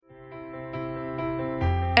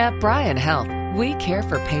At Bryan Health, we care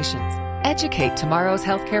for patients, educate tomorrow's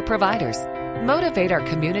healthcare providers, motivate our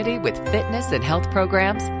community with fitness and health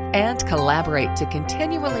programs, and collaborate to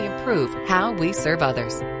continually improve how we serve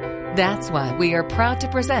others. That's why we are proud to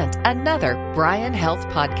present another Bryan Health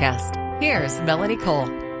podcast. Here's Melanie Cole.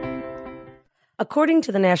 According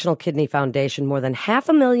to the National Kidney Foundation, more than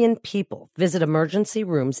 500,000 people visit emergency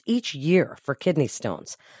rooms each year for kidney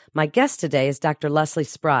stones. My guest today is Dr. Leslie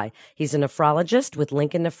Spry. He's a nephrologist with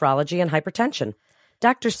Lincoln Nephrology and Hypertension.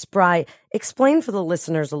 Dr. Spry, explain for the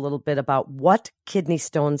listeners a little bit about what kidney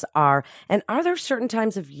stones are, and are there certain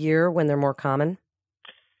times of year when they're more common?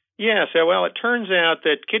 Yes, well, it turns out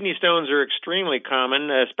that kidney stones are extremely common,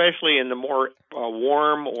 especially in the more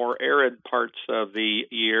warm or arid parts of the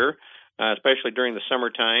year. Especially during the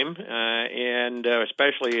summertime, and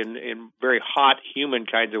especially in very hot,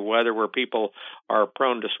 humid kinds of weather where people are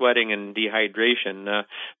prone to sweating and dehydration.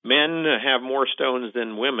 Men have more stones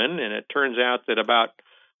than women, and it turns out that about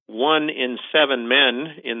 1 in 7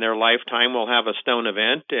 men in their lifetime will have a stone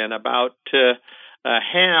event, and about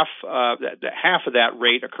half of that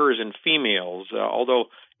rate occurs in females, although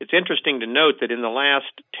it's interesting to note that in the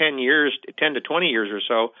last 10 to 20 years or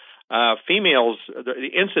so, females, the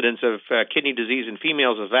incidence of kidney disease in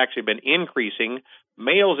females has actually been increasing.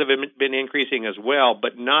 Males have been increasing as well,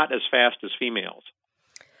 but not as fast as females.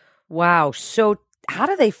 Wow. So how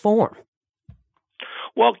do they form?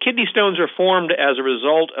 Well, kidney stones are formed as a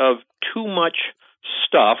result of too much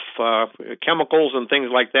stuff, chemicals and things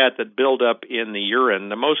like that build up in the urine.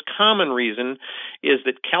 The most common reason is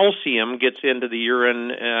that calcium gets into the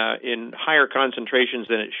urine in higher concentrations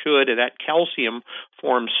than it should, and that calcium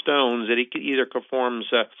forms stones. It either forms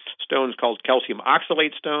stones called calcium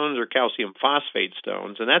oxalate stones or calcium phosphate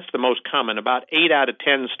stones, and that's the most common. About 8 out of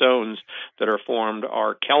 10 stones that are formed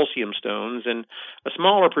are calcium stones, and a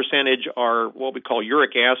smaller percentage are what we call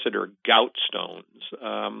uric acid or gout stones.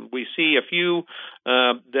 We see a few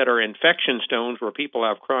that are infection stones where people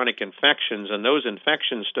have chronic infections, and those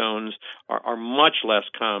infection stones are much less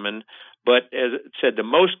common. But as it said, the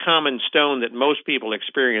most common stone that most people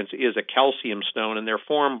experience is a calcium stone, and they're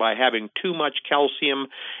formed by having too much calcium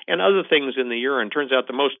and other things in the urine. Turns out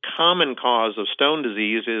the most common cause of stone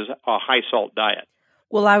disease is a high-salt diet.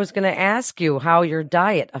 Well, I was going to ask you how your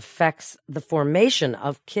diet affects the formation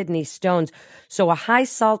of kidney stones. So a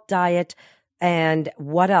high-salt diet, and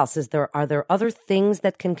what else? Are there other things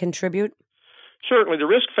that can contribute? Certainly. The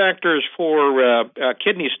risk factors for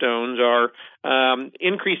kidney stones are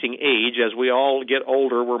increasing age. As we all get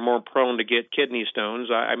older, we're more prone to get kidney stones.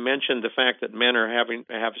 I mentioned the fact that men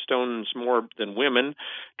have stones more than women.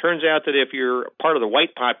 Turns out that if you're part of the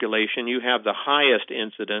white population, you have the highest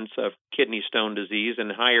incidence of kidney stone disease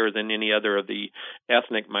and higher than any other of the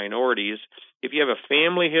ethnic minorities. If you have a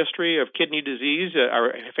family history of kidney disease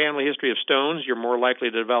or a family history of stones, you're more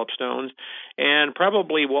likely to develop stones. And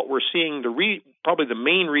probably what we're seeing, probably the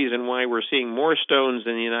main reason why we're seeing more stones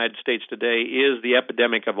in the United States today is the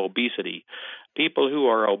epidemic of obesity. People who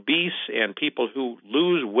are obese and people who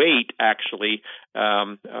lose weight actually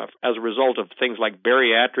as a result of things like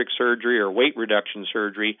bariatric surgery or weight reduction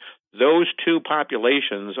surgery, those two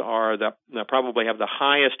populations are probably have the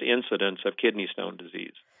highest incidence of kidney stone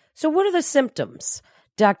disease. So what are the symptoms,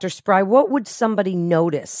 Dr. Spry? What would somebody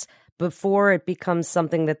notice before it becomes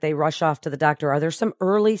something that they rush off to the doctor? Are there some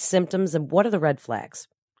early symptoms, and what are the red flags?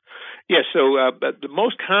 Yes, so the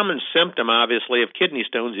most common symptom, obviously, of kidney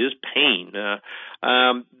stones is pain.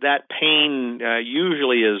 That pain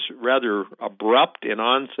usually is rather abrupt in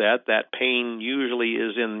onset. That pain usually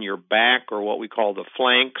is in your back or what we call the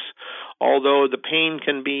flanks, although the pain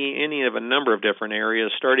can be any of a number of different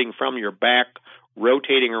areas, starting from your back,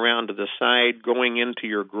 rotating around to the side, going into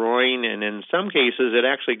your groin, and in some cases it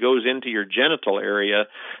actually goes into your genital area,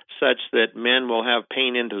 such that men will have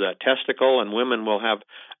pain into the testicle and women will have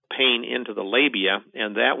pain into the labia,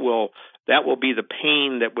 and that will be the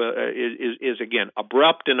pain that is again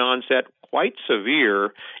abrupt in onset, quite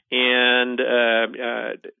severe, and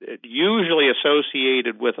usually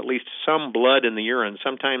associated with at least some blood in the urine.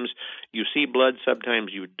 Sometimes you see blood,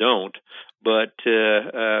 sometimes you don't. But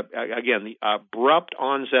again, the abrupt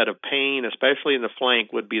onset of pain, especially in the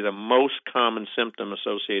flank, would be the most common symptom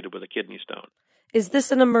associated with a kidney stone. Is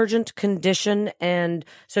this an emergent condition? And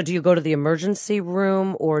so do you go to the emergency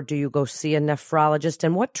room or do you go see a nephrologist?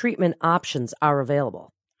 And what treatment options are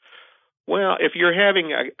available? Well, if you're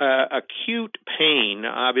having acute pain,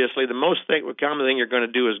 obviously the most common thing you're going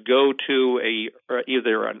to do is go to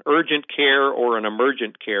either an urgent care or an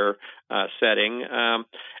emergent care setting.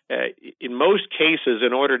 In most cases,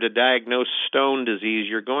 in order to diagnose stone disease,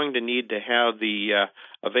 you're going to need to have the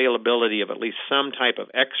availability of at least some type of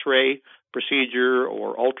X-ray procedure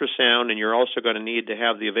or ultrasound, and you're also going to need to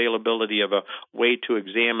have the availability of a way to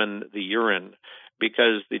examine the urine,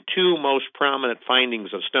 because the two most prominent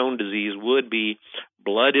findings of stone disease would be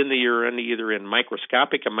blood in the urine, either in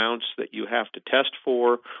microscopic amounts that you have to test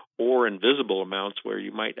for or in visible amounts where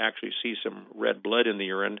you might actually see some red blood in the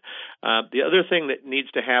urine. The other thing that needs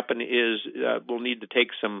to happen is we'll need to take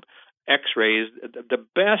some X-rays. The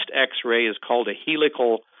best X-ray is called a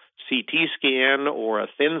helical CT scan or a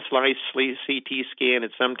thin slice CT scan.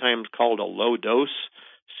 It's sometimes called a low-dose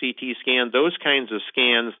CT scan. Those kinds of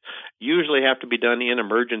scans usually have to be done in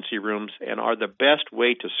emergency rooms and are the best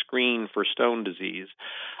way to screen for stone disease.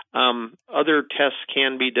 Other tests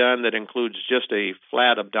can be done that includes just a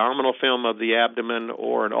flat abdominal film of the abdomen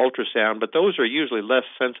or an ultrasound, but those are usually less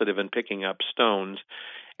sensitive in picking up stones.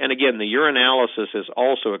 And again, the urinalysis is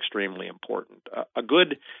also extremely important. A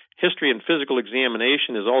good history and physical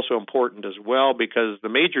examination is also important as well, because the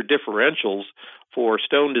major differentials for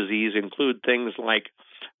stone disease include things like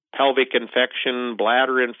pelvic infection,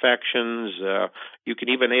 bladder infections. You can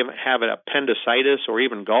even have an appendicitis or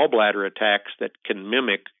even gallbladder attacks that can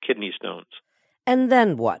mimic kidney stones. And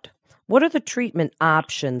then what? What are the treatment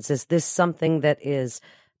options? Is this something that is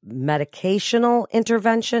medicational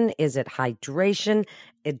intervention? Is it hydration?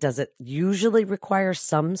 Does it usually require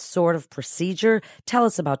some sort of procedure? Tell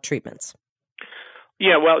us about treatments.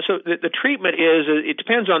 Yeah, well, so the treatment it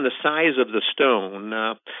depends on the size of the stone.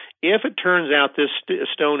 If it turns out this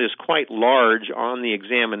stone is quite large on the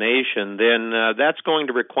examination, then that's going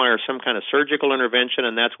to require some kind of surgical intervention,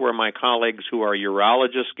 and that's where my colleagues who are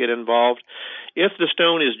urologists get involved. If the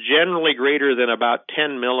stone is generally greater than about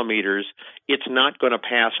 10 millimeters, it's not going to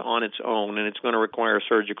pass on its own, and it's going to require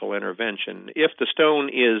surgical intervention. If the stone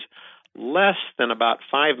is less than about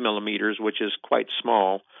 5 millimeters, which is quite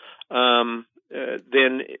small,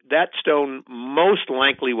 then that stone most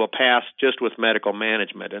likely will pass just with medical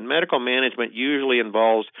management. And medical management usually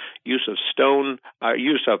involves use of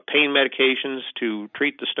pain medications to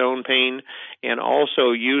treat the stone pain, and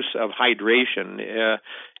also use of hydration.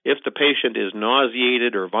 If the patient is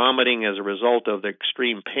nauseated or vomiting as a result of the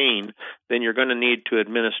extreme pain, then you're going to need to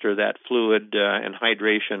administer that fluid and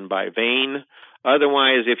hydration by vein.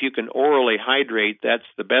 Otherwise, if you can orally hydrate, that's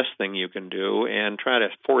the best thing you can do, and try to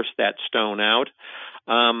force that stone out.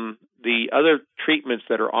 The other treatments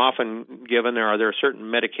that are often given, there are certain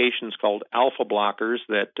medications called alpha blockers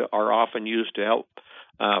that are often used to help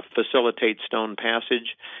facilitate stone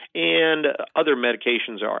passage, and other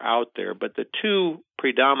medications are out there. But the two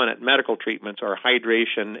predominant medical treatments are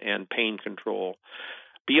hydration and pain control.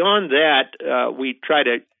 Beyond that, we try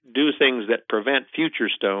to do things that prevent future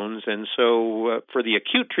stones. And so for the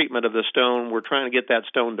acute treatment of the stone, we're trying to get that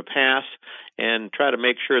stone to pass and try to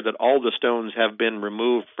make sure that all the stones have been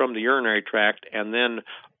removed from the urinary tract. And then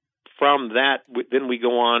from that, then we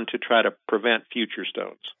go on to try to prevent future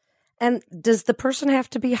stones. And does the person have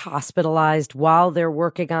to be hospitalized while they're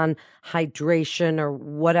working on hydration or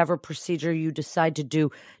whatever procedure you decide to do?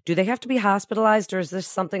 Do they have to be hospitalized, or is this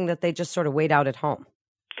something that they just sort of wait out at home?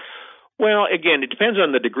 Well, again, it depends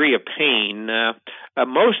on the degree of pain.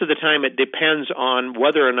 Most of the time it depends on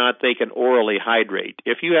whether or not they can orally hydrate.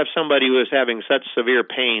 If you have somebody who is having such severe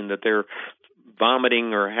pain that they're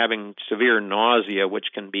vomiting or having severe nausea, which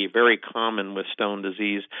can be very common with stone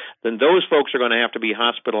disease, then those folks are going to have to be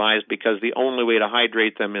hospitalized, because the only way to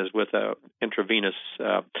hydrate them is with intravenous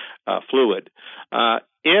fluid.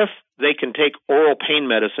 If they can take oral pain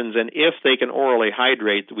medicines, and if they can orally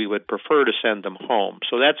hydrate, we would prefer to send them home.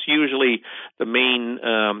 So that's usually the main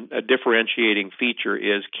differentiating feature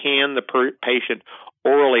is, can the patient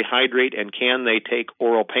orally hydrate, and can they take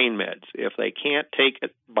oral pain meds? If they can't take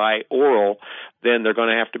it by oral, then they're going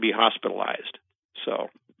to have to be hospitalized.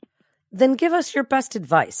 Then give us your best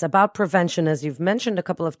advice about prevention. As you've mentioned a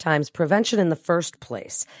couple of times, prevention in the first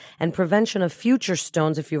place and prevention of future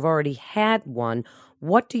stones if you've already had one.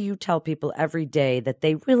 What do you tell people every day that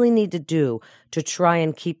they really need to do to try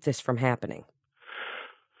and keep this from happening?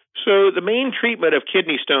 So the main treatment of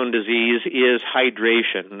kidney stone disease is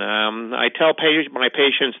hydration. I tell my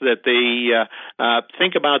patients that they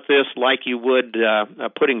think about this like you would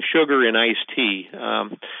putting sugar in iced tea.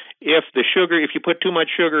 If you put too much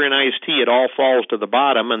sugar in iced tea, it all falls to the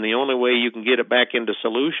bottom, and the only way you can get it back into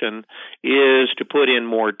solution is to put in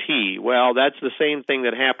more tea. Well, that's the same thing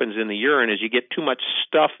that happens in the urine, is you get too much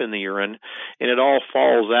stuff in the urine, and it all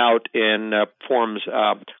falls out and forms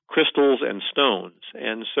crystals and stones.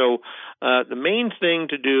 And so the main thing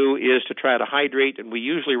to do is to try to hydrate, and we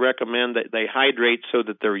usually recommend that they hydrate so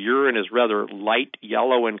that their urine is rather light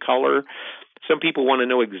yellow in color. Some people want to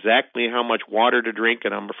know exactly how much water to drink,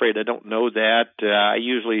 and I'm afraid I don't know that. I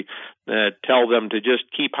usually tell them to just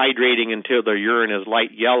keep hydrating until their urine is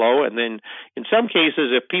light yellow. And then in some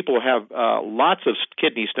cases, if people have lots of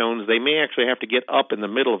kidney stones, they may actually have to get up in the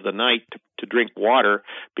middle of the night to drink water,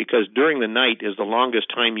 because during the night is the longest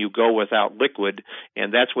time you go without liquid,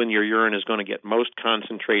 and that's when your urine is going to get most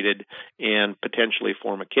concentrated and potentially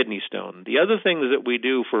form a kidney stone. The other things that we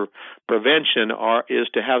do for prevention is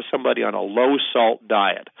to have somebody on a low-salt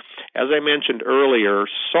diet. As I mentioned earlier,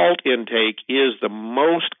 salt intake is the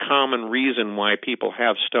most common reason why people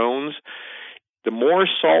have stones. The more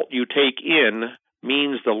salt you take in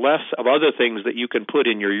means the less of other things that you can put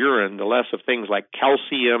in your urine, the less of things like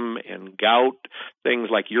calcium and gout, things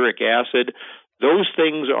like uric acid. Those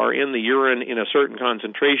things are in the urine in a certain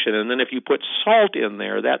concentration, and then if you put salt in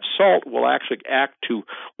there, that salt will actually act to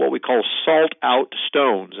what we call salt-out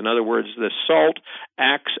stones. In other words, the salt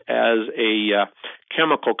acts as a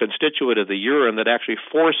chemical constituent of the urine that actually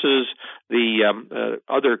forces the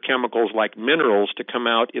other chemicals like minerals to come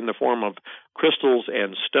out in the form of crystals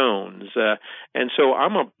and stones. And so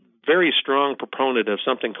I'm a very strong proponent of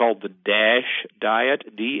something called the DASH diet,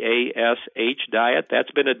 DASH diet.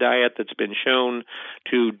 That's been a diet that's been shown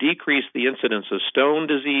to decrease the incidence of stone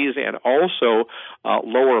disease and also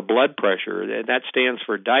lower blood pressure. And that stands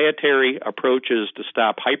for Dietary Approaches to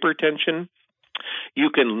Stop Hypertension.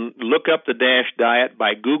 You can look up the DASH diet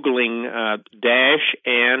by Googling DASH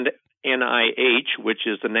and NIH, which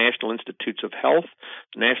is the National Institutes of Health.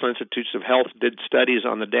 The National Institutes of Health did studies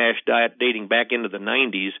on the DASH diet dating back into the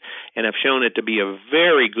 90s and have shown it to be a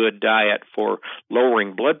very good diet for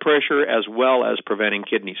lowering blood pressure as well as preventing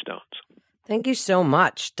kidney stones. Thank you so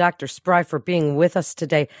much, Dr. Spry, for being with us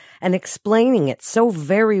today and explaining it so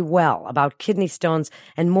very well about kidney stones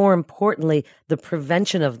and, more importantly, the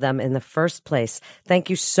prevention of them in the first place. Thank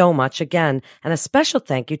you so much again, and a special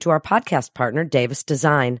thank you to our podcast partner, Davis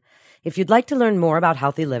Design. If you'd like to learn more about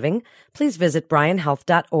healthy living, please visit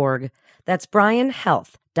bryanhealth.org. That's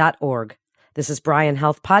bryanhealth.org. This is Bryan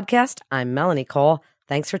Health Podcast. I'm Melanie Cole.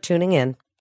 Thanks for tuning in.